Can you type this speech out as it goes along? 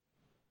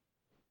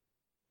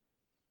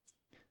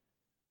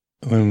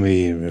When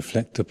we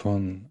reflect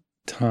upon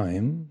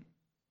time,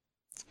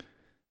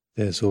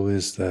 there's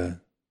always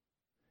the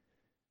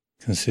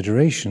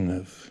consideration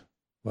of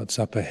what's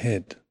up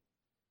ahead.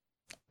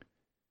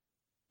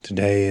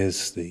 Today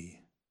is the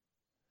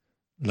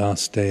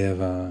last day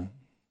of our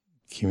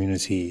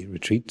community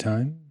retreat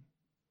time.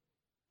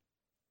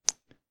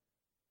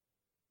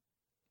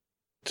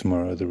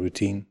 Tomorrow the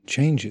routine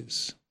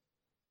changes.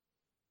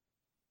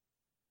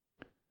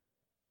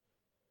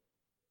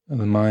 And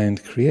the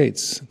mind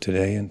creates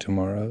today and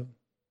tomorrow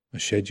a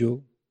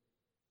schedule.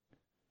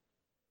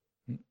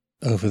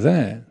 Over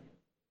there,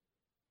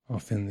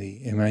 off in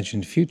the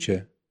imagined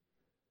future,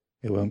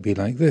 it won't be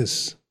like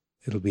this,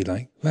 it'll be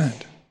like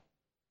that.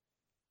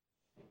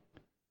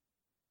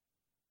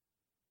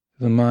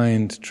 The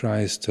mind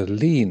tries to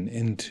lean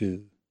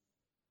into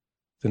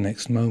the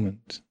next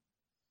moment,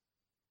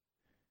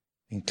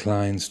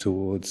 inclines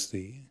towards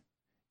the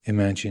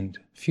imagined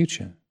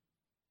future.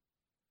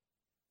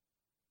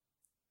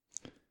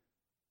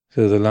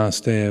 So the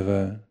last day of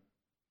a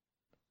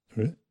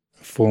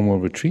formal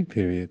retreat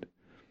period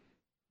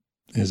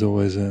is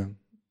always an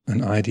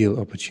ideal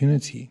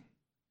opportunity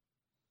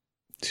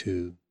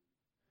to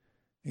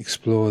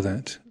explore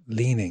that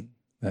leaning,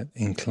 that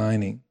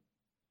inclining,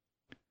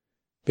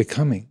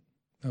 becoming,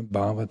 a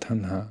bhava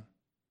tanha,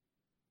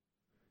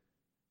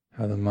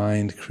 how the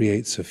mind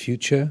creates a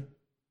future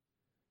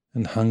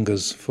and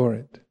hungers for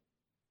it.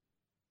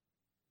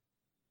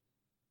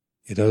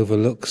 It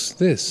overlooks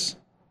this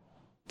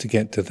to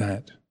get to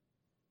that.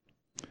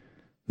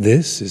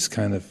 This is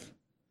kind of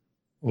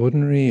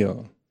ordinary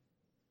or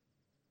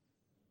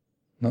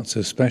not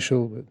so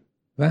special,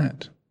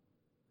 but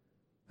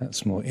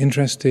that's more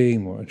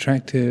interesting, more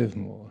attractive,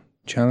 more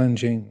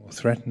challenging, more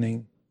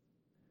threatening.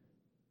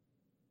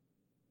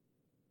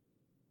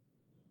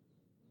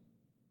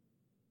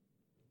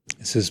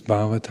 This is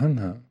bhava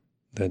tanha,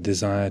 the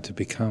desire to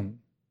become.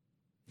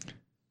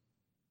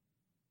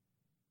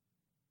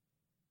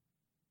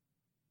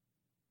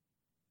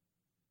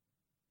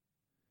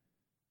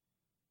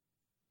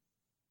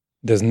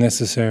 Doesn't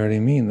necessarily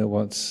mean that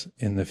what's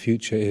in the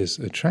future is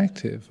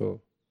attractive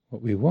or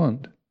what we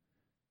want,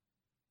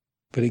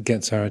 but it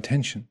gets our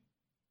attention.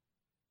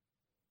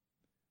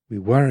 We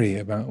worry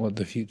about what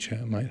the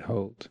future might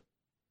hold,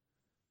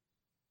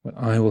 what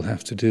I will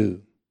have to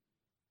do,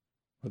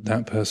 what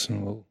that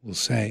person will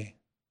say.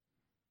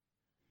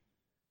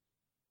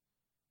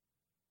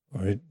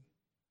 Or it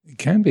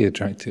can be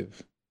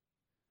attractive.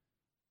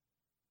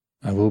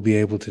 I will be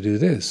able to do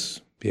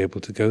this, be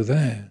able to go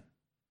there.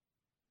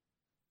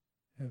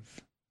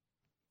 Have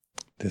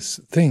this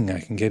thing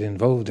I can get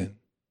involved in.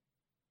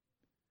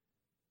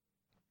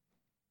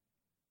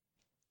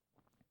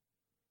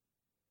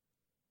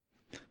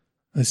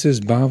 This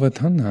is bhava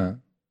tanha,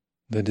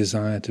 the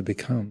desire to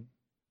become.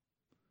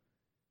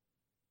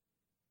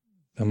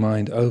 The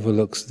mind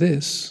overlooks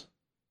this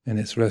in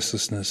its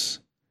restlessness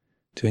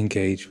to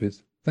engage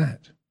with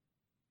that.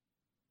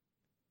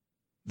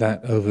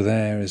 That over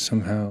there is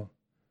somehow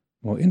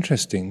more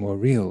interesting, more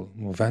real,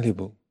 more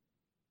valuable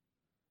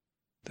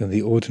than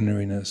the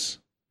ordinariness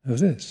of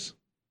this,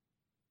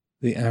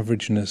 the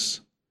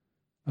averageness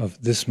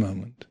of this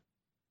moment.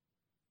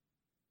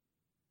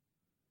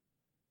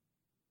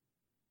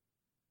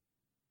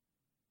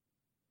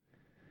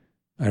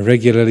 I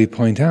regularly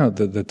point out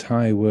that the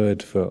Thai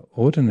word for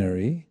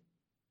ordinary,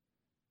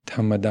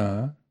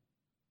 thamada,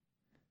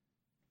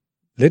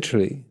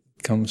 literally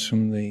comes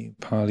from the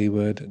Pali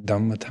word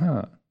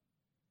dhammata,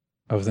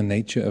 of the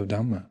nature of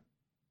Dhamma.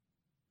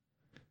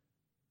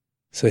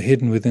 So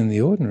hidden within the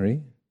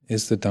ordinary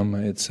is the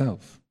Dhamma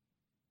itself.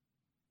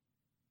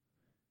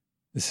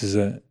 This is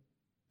a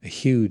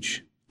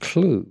huge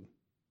clue,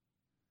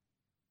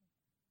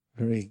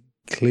 very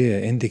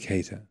clear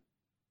indicator.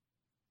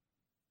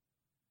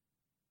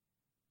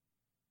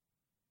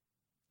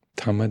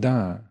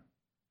 Thamada,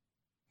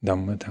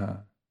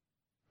 dhammata.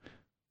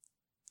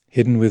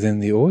 Hidden within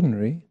the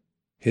ordinary,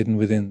 hidden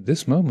within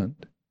this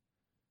moment,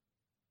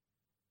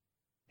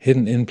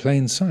 hidden in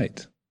plain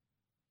sight,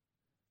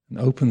 an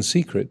open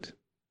secret.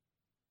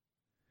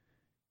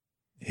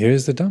 Here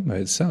is the Dhamma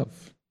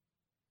itself.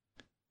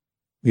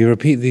 We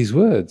repeat these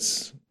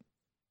words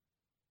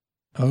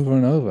over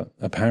and over,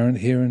 apparent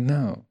here and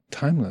now,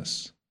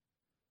 timeless,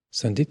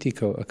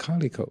 sanditiko,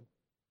 akaliko.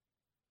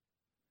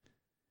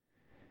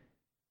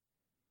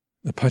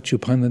 The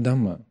Paccuppanna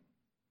Dhamma,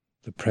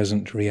 the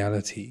present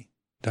reality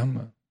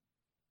Dhamma,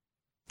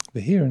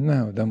 the here and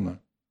now Dhamma.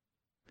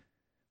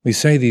 We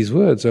say these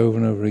words over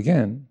and over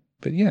again,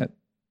 but yet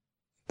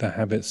the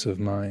habits of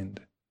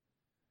mind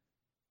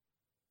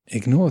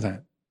ignore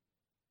that.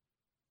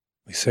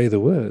 We say the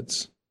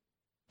words,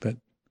 but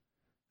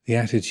the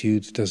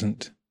attitude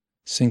doesn't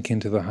sink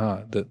into the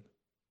heart that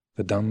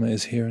the Dhamma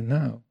is here and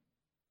now.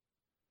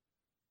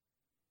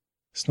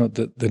 It's not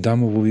that the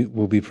Dhamma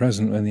will be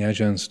present when the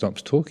Ajahn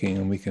stops talking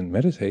and we can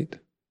meditate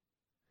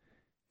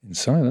in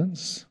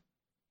silence.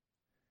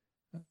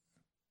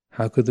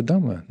 How could the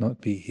Dhamma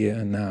not be here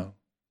and now?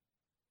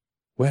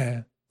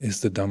 Where is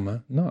the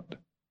Dhamma not?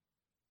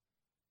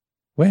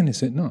 When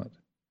is it not?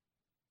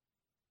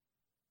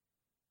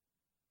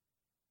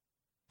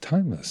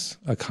 Timeless,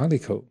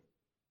 akaliko,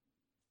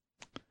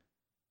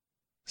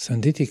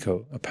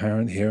 sanditiko,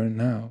 apparent here and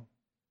now.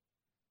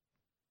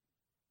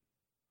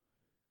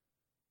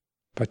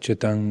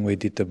 Pachatang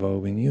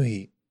veditabo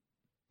vinyuhi,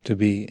 to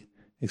be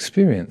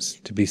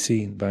experienced, to be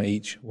seen by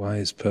each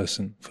wise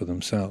person for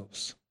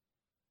themselves.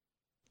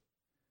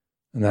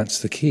 And that's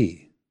the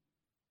key.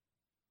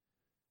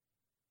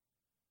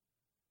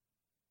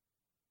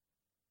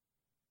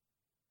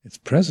 It's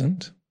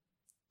present,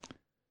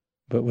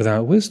 but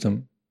without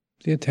wisdom,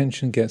 the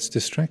attention gets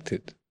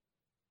distracted.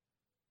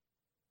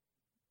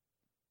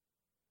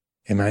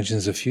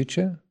 Imagines a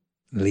future,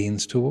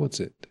 leans towards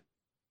it.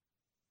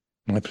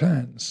 My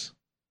plans,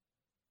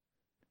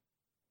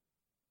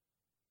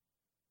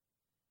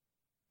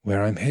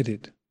 where I'm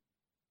headed,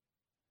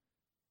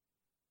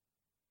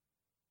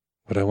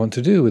 what I want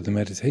to do with the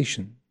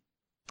meditation,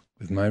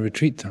 with my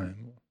retreat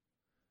time,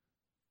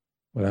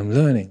 what I'm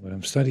learning, what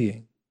I'm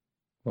studying,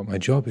 what my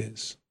job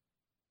is,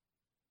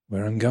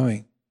 where I'm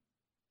going,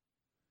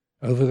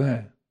 over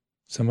there,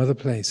 some other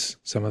place,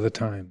 some other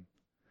time,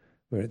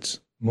 where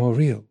it's more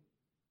real,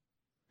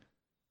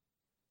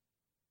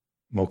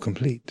 more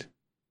complete.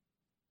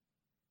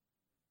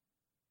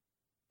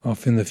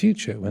 Off in the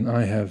future, when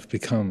I have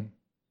become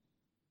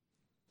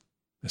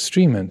a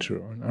stream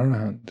enterer or an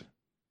arahant,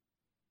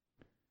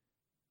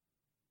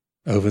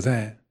 over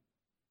there.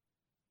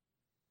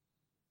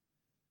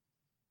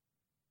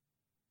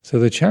 So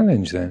the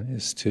challenge then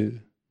is to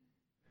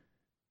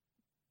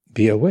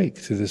be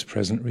awake to this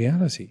present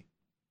reality.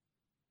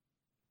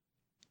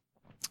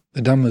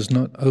 The Dhamma's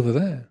not over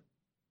there.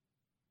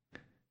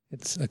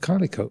 It's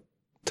akaliko,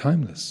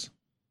 timeless.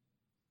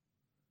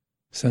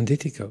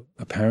 Sanditiko,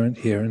 apparent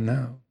here and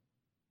now,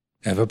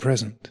 ever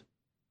present.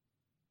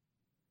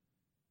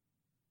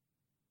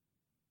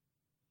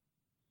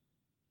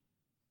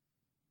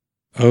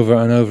 Over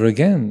and over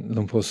again,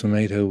 Luang Por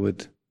Sumedho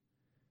would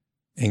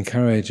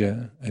encourage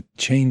a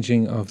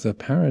changing of the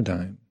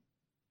paradigm.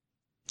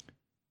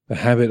 The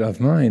habit of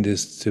mind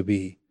is to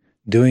be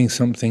doing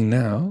something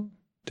now,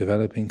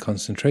 developing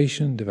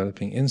concentration,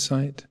 developing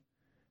insight,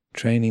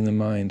 training the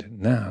mind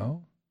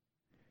now,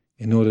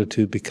 in order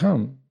to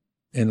become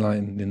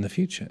enlightened in the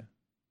future.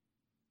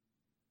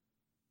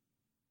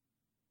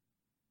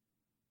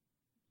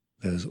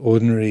 Those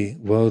ordinary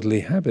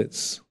worldly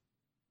habits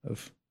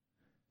of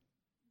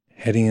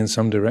heading in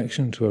some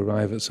direction to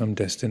arrive at some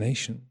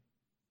destination.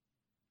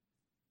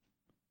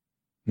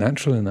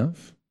 Natural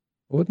enough,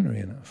 ordinary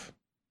enough.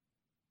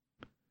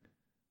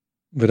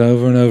 But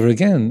over and over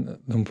again,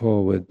 Luang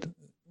Por would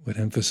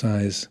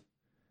emphasize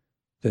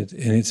that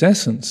in its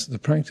essence, the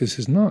practice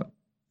is not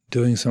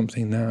doing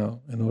something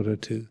now in order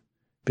to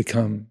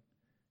become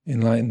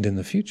enlightened in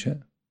the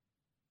future,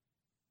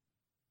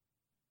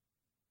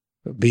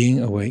 but being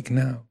awake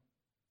now.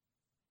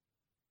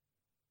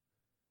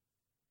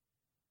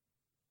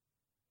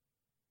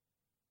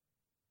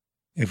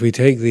 If we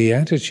take the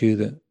attitude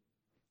that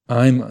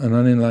I'm an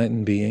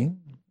unenlightened being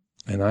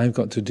and I've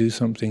got to do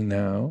something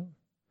now,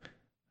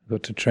 I've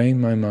got to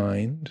train my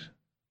mind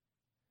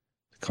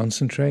to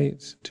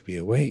concentrate, to be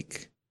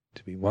awake,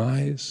 to be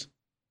wise.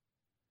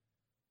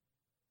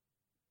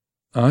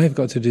 I've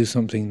got to do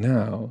something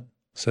now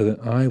so that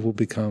I will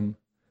become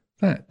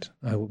that.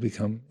 I will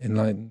become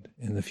enlightened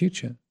in the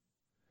future.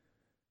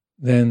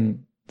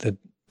 Then the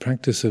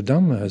practice of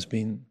Dhamma has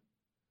been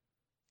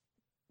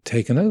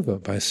taken over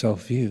by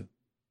self-view,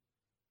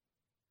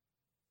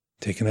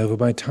 taken over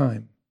by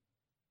time.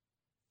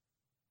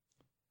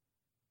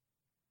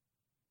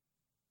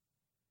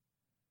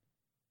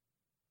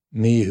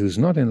 Me who's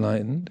not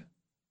enlightened,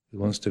 who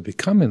wants to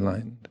become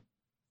enlightened,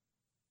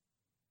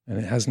 and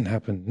it hasn't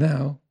happened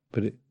now,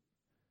 but it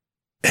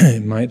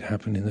might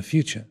happen in the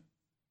future.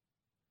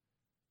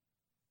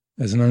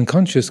 As an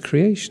unconscious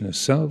creation of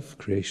self,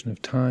 creation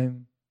of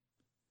time,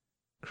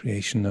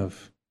 creation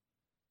of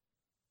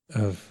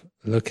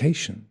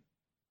location.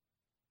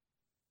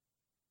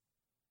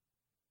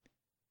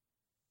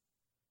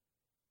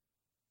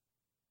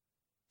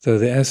 So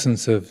the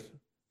essence of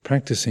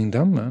practicing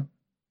Dhamma,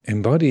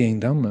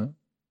 embodying Dhamma,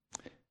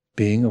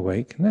 being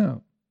awake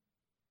now.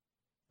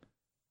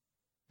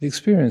 The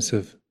experience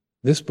of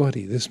this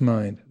body, this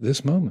mind,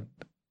 this moment,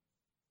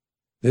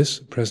 this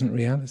present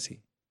reality,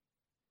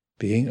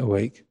 being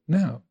awake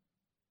now.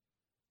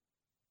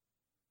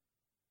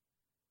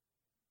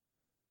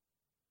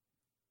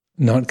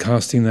 Not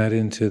casting that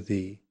into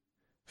the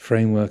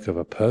framework of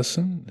a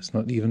person, it's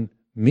not even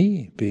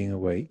me being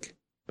awake,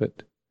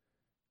 but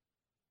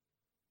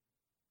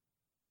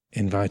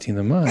inviting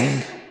the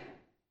mind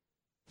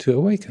to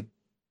awaken.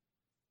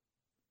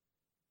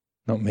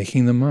 Not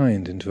making the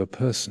mind into a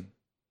person,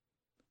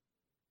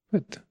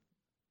 but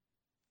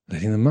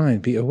letting the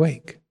mind be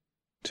awake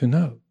to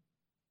know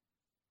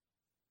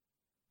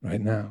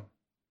right now.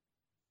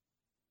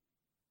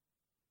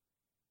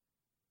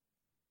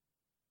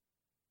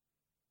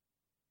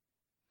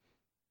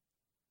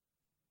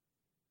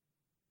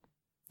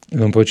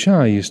 Luang Por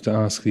Chah used to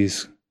ask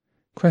these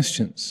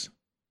questions.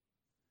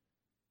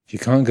 If you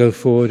can't go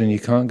forward and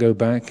you can't go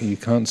back and you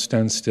can't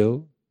stand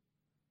still,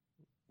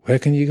 where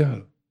can you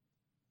go?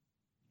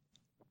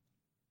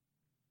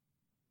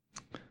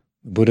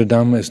 The Buddha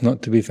Dhamma is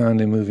not to be found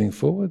in moving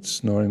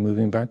forwards, nor in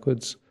moving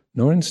backwards,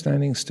 nor in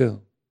standing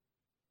still.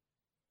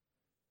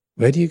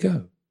 Where do you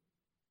go?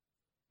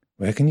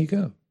 Where can you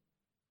go?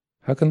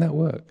 How can that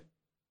work?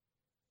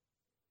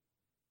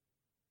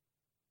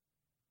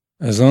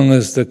 As long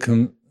as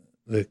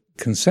the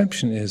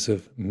conception is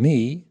of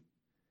me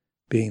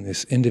being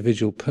this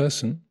individual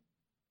person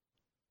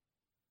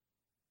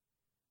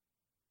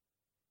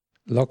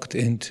locked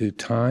into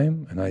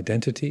time and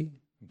identity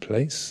and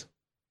place,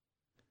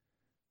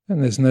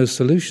 then there's no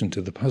solution to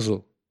the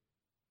puzzle.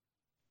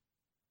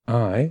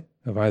 I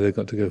have either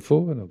got to go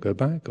forward or go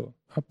back or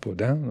up or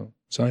down or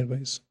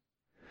sideways,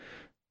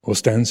 or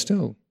stand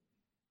still,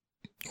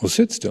 or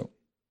sit still.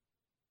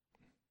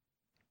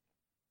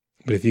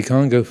 But if you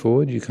can't go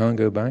forward, you can't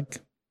go back,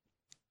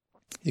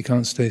 you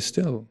can't stay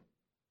still,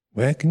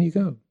 where can you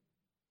go?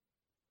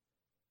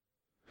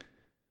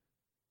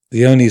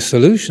 The only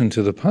solution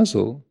to the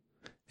puzzle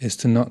is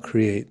to not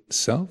create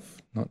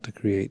self, not to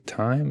create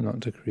time,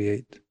 not to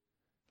create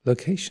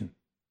location.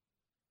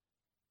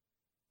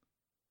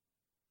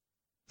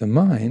 The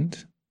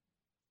mind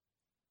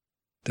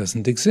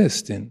doesn't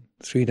exist in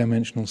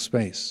three-dimensional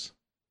space.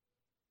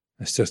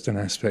 It's just an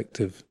aspect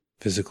of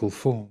physical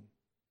form.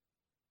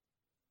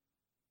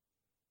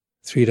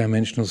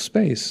 Three-dimensional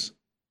space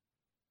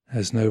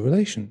has no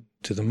relation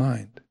to the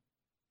mind.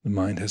 The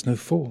mind has no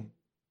form.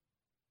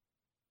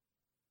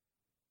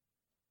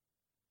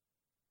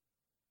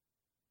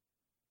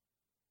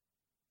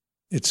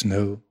 It's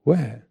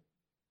nowhere.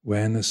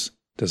 Awareness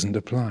doesn't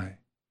apply.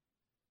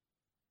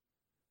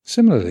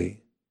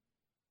 Similarly,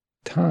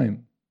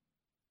 time,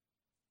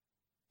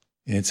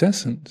 in its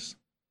essence,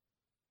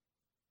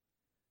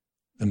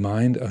 the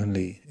mind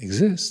only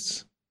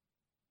exists,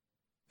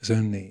 is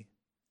only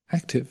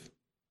active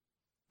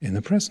in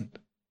the present.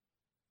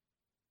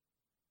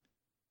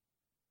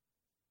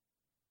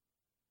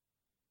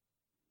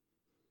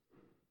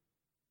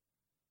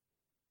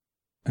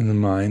 And the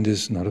mind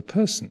is not a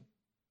person.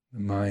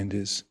 The mind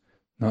is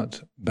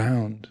not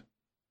bound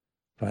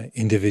by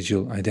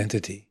individual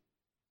identity.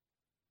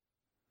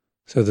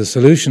 So the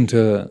solution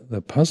to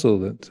the puzzle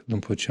that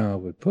Luang Por Chah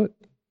would put,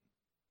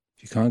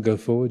 if you can't go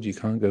forward, you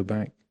can't go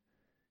back,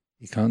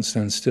 you can't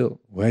stand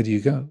still, where do you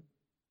go?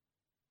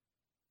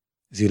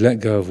 Is you let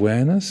go of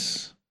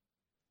awareness,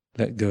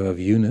 let go of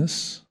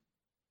you-ness,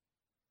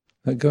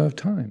 let go of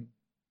time.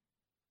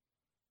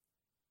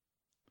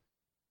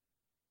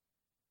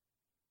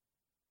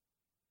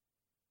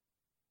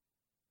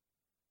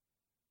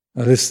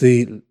 Now this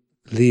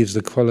leaves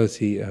the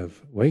quality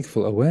of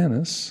wakeful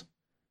awareness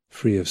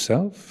free of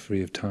self,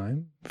 free of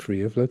time,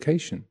 free of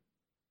location.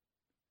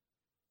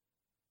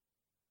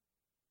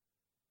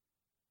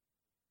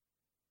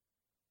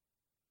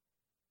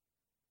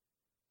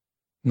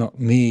 Not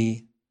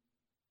me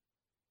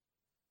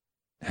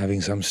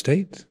having some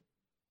state,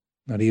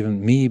 not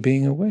even me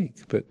being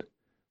awake, but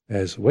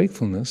there's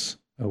wakefulness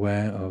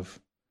aware of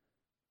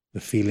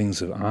the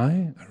feelings of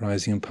I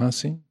arising and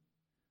passing,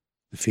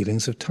 the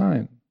feelings of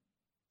time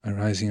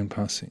arising and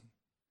passing,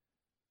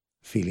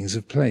 feelings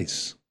of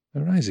place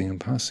arising and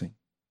passing.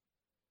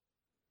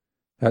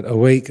 That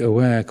awake,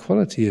 aware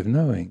quality of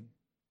knowing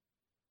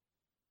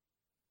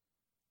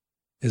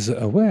is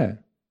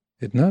aware,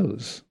 it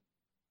knows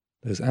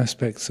those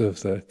aspects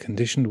of the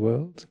conditioned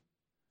world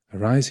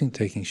arising,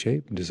 taking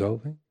shape and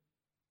dissolving,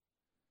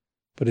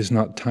 but is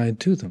not tied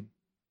to them,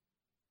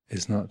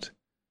 is not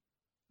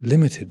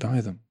limited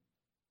by them,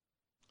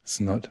 it's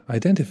not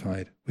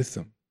identified with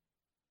them.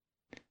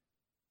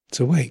 It's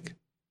awake,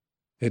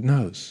 it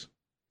knows.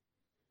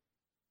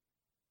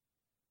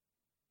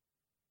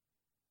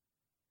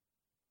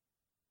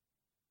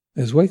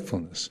 There's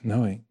wakefulness,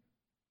 knowing.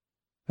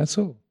 That's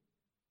all.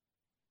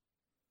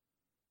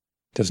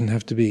 It doesn't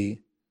have to be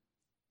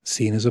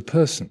seen as a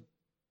person,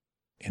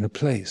 in a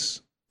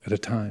place, at a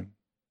time.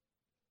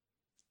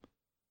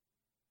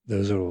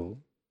 Those are all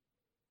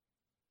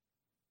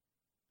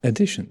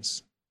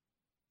additions.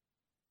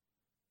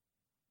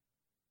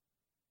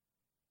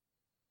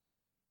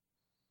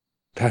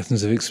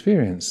 Patterns of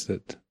experience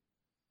that,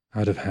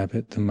 out of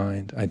habit, the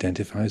mind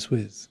identifies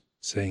with,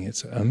 saying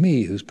it's a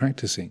me who's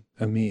practicing,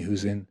 a me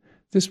who's in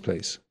this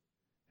place,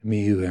 a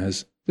me who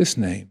has this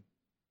name,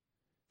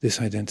 this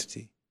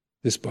identity,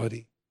 this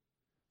body,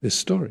 this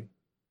story.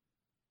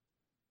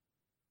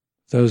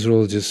 Those are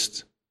all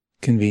just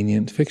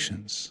convenient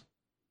fictions,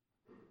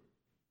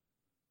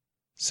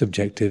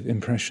 subjective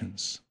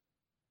impressions.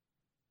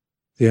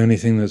 The only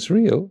thing that's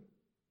real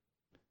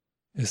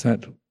is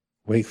that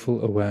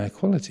wakeful, aware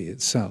quality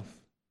itself.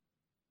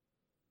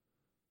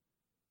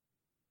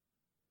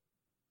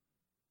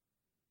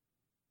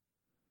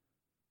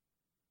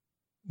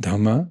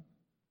 Dhamma,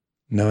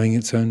 knowing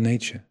its own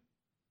nature,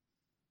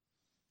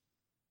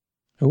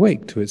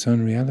 awake to its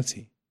own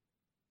reality.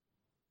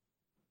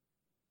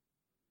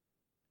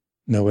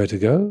 Nowhere to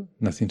go,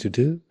 nothing to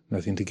do,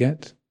 nothing to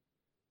get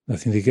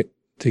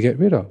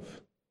rid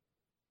of.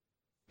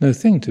 no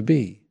thing to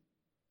be,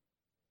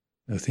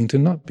 no thing to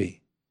not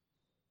be.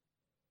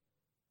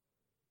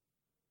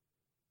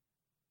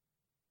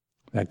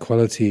 That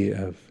quality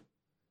of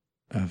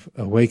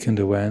awakened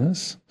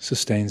awareness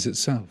sustains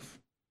itself.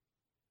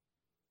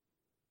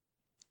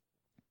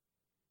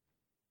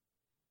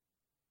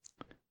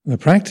 The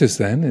practice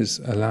then is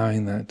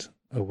allowing that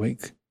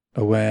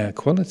aware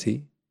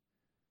quality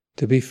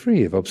to be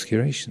free of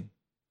obscuration,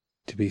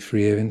 to be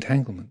free of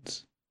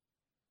entanglements,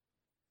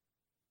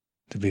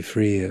 to be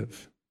free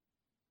of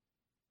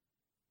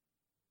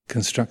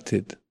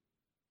constructed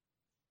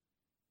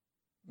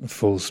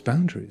false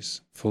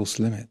boundaries, false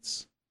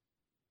limits,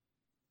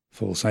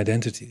 false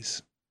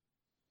identities.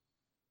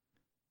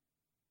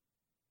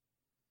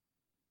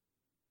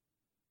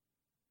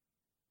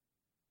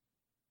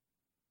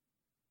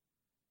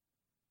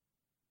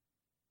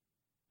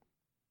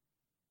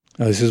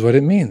 Now, this is what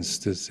it means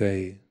to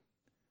say,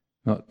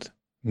 not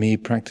me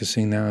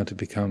practicing now to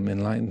become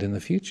enlightened in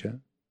the future,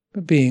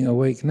 but being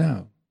awake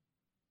now.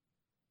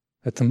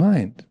 Let the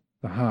mind,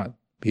 the heart,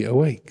 be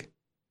awake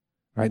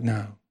right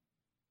now.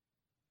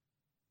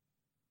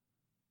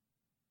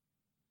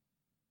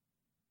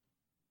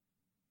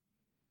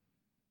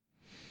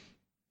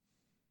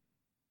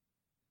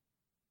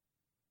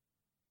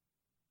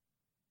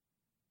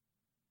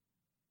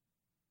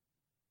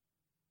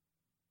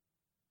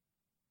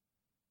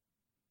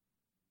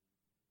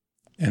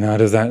 And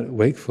out of that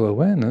wakeful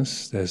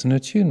awareness, there's an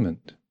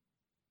attunement.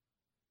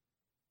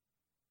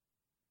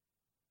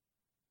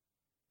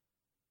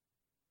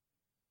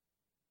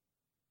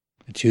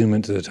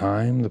 Attunement to the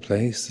time, the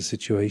place, the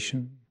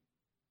situation.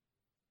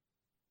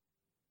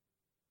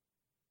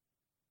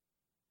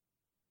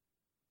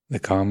 The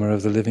karma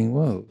of the living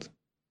world.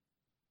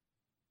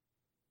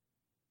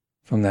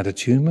 From that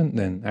attunement,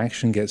 then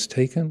action gets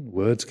taken,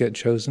 words get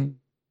chosen,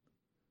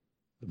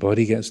 the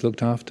body gets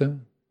looked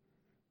after,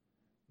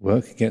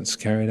 work gets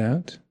carried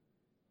out.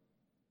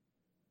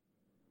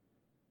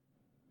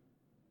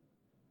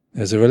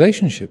 There's a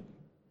relationship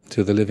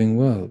to the living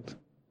world.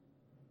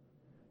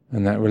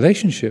 And that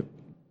relationship,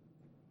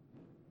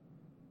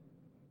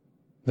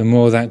 the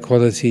more that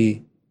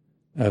quality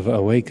of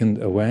awakened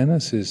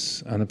awareness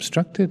is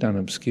unobstructed,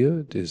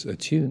 unobscured, is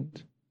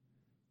attuned,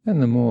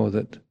 then the more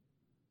that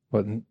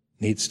what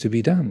needs to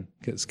be done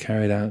gets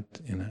carried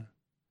out in a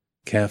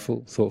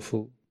careful,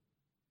 thoughtful,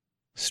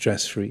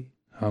 stress-free,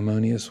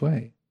 harmonious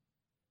way.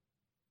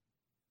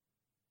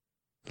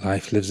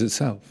 Life lives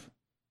itself.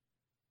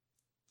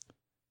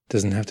 It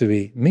doesn't have to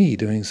be me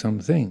doing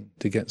something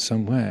to get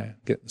somewhere,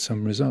 get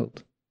some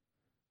result.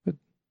 But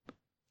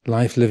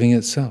life living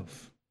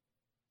itself,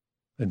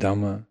 the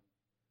Dhamma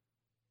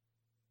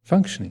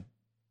functioning,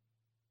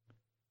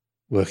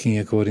 working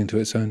according to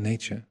its own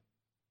nature.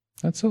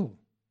 That's all.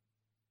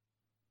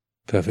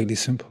 Perfectly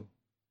simple.